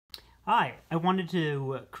Hi, I wanted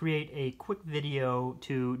to create a quick video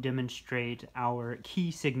to demonstrate our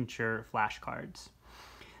key signature flashcards.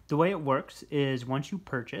 The way it works is once you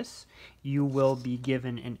purchase, you will be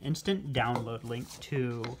given an instant download link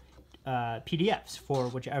to PDFs for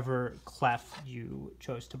whichever clef you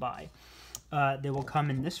chose to buy. They will come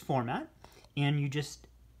in this format, and you just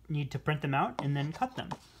need to print them out and then cut them.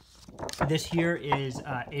 This here is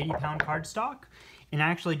 80-pound cardstock, and I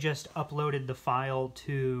actually just uploaded the file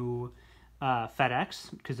to FedEx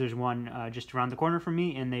because there's one just around the corner from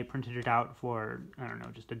me, and they printed it out for, I don't know,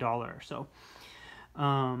 just $1 or so.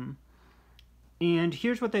 And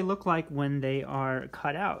here's what they look like when they are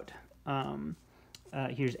cut out.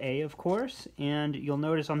 Here's A, of course, and you'll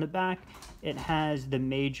notice on the back it has the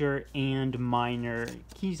major and minor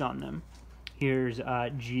keys on them. Here's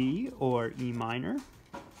G or E minor,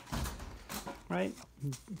 right?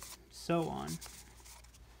 So on.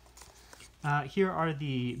 Here are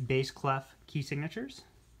the bass clef key signatures.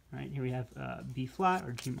 Right here we have B flat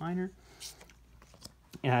or G minor,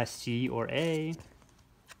 C or A.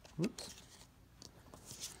 Whoops.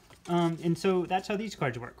 And so that's how these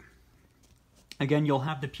cards work. Again, you'll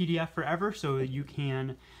have the PDF forever, so you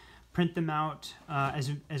can print them out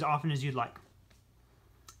as often as you'd like.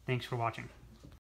 Thanks for watching.